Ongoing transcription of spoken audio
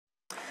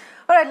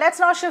right, let's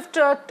now shift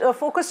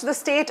focus to the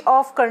state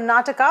of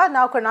Karnataka.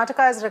 Now, Karnataka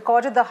has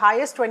recorded the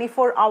highest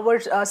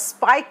 24-hour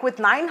spike with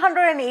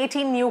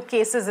 918 new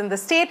cases in the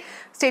state.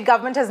 State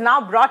government has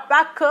now brought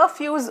back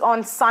curfews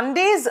on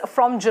Sundays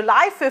from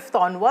July 5th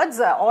onwards.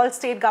 All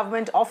state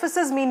government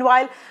offices,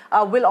 meanwhile,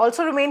 will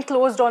also remain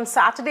closed on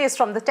Saturdays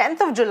from the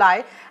 10th of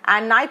July,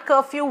 and night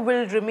curfew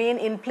will remain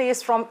in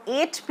place from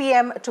 8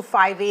 p.m. to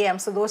 5 a.m.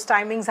 So those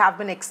timings have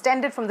been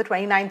extended from the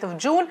 29th of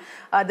June.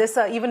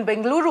 Even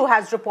Bengaluru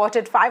has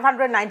reported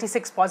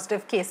 596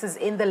 positive cases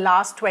in the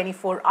last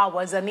 24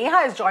 hours.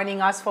 Neha is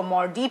joining us for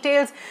more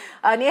details.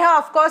 Neha,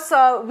 of course,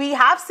 we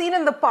have seen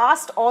in the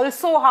past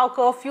also how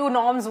curfew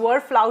norms were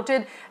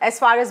flouted as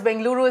far as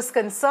Bengaluru is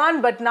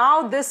concerned. But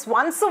now this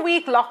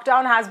once-a-week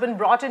lockdown has been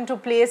brought into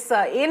place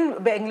in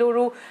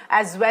Bengaluru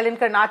as well in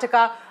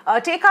Karnataka.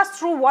 Take us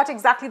through what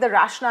exactly the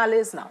rationale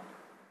is now.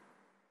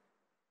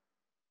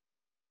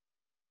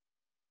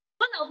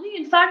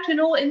 In fact, in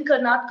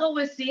Karnataka,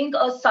 we're seeing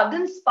a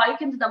sudden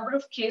spike in the number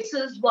of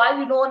cases,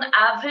 while, on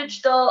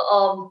average,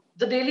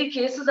 the daily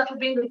cases that were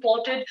being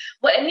reported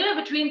were anywhere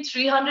between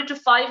 300 to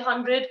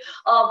 500.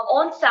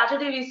 On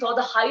Saturday, we saw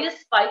the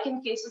highest spike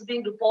in cases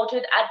being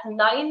reported at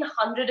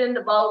 900 and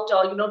about,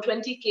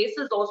 20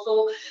 cases or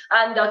so.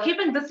 And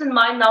keeping this in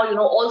mind now,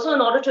 also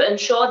in order to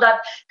ensure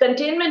that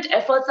containment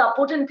efforts are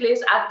put in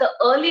place at the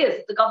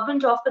earliest, the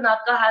government of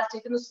Karnataka has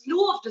taken a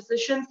slew of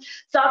decisions,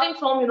 starting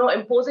from,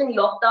 imposing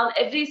lockdown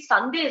every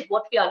Sunday is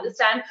what we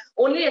understand.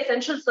 Only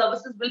essential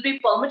services will be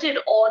permitted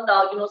on,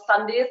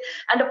 Sundays.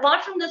 And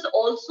apart from this,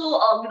 also,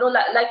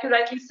 like you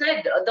rightly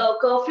said, the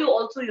curfew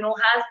also,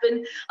 has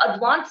been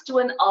advanced to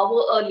an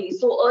hour early.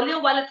 So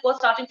earlier, while it was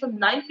starting from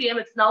 9 p.m.,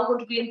 it's now going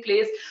to be in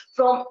place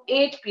from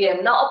 8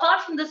 p.m. Now,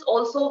 apart from this,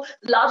 also,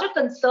 the larger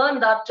concern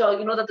that,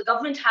 that the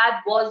government had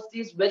was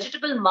these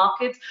vegetable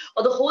markets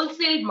or the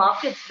wholesale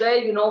markets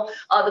where,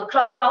 the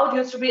crowd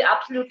used to be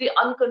absolutely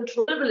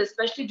uncontrollable,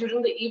 especially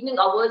during the evening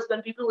hours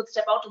when people would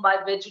step out to buy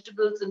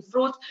vegetables and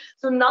fruits.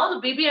 So now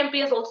the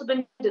BBMP has also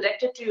been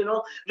directed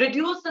to,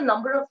 reduce the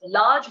number of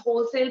large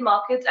wholesale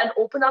markets and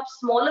open up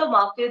smaller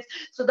markets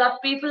so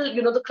that people,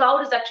 the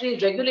crowd is actually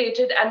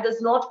regulated and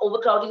there's not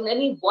overcrowding in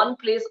any one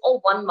place or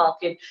one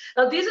market.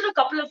 Now, these are a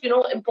couple of,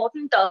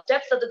 important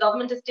steps that the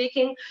government is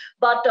taking.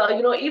 But,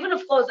 even,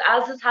 of course,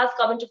 as this has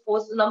come into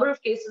force, the number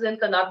of cases in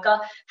Karnataka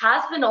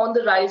has been on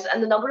the rise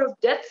and the number of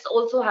deaths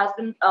also has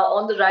been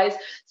on the rise.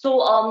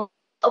 So,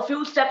 a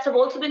few steps have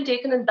also been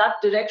taken in that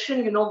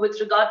direction, with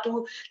regard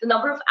to the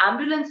number of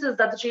ambulances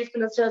that the Chief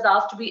Minister has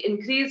asked to be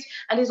increased.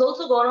 And he's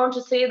also gone on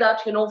to say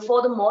that,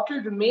 for the mortal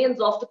remains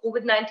of the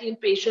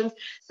COVID-19 patients,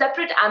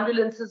 separate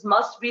ambulances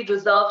must be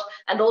reserved,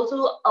 and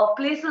also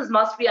places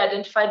must be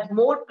identified,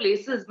 more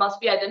places must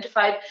be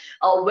identified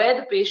where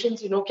the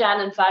patients,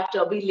 can in fact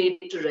be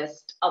laid to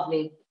rest.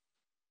 Avni.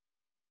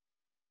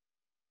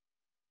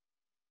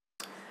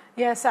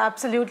 Yes,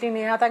 absolutely,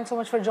 Neha. Thanks so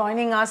much for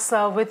joining us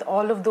with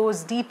all of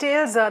those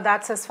details.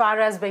 That's as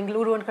far as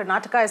Bengaluru and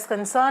Karnataka is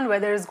concerned, where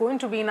there is going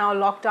to be now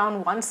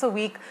lockdown once a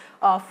week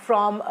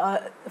from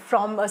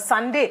a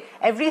Sunday.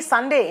 Every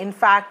Sunday, in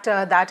fact,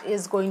 that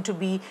is going to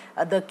be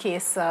the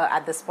case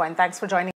at this point. Thanks for joining.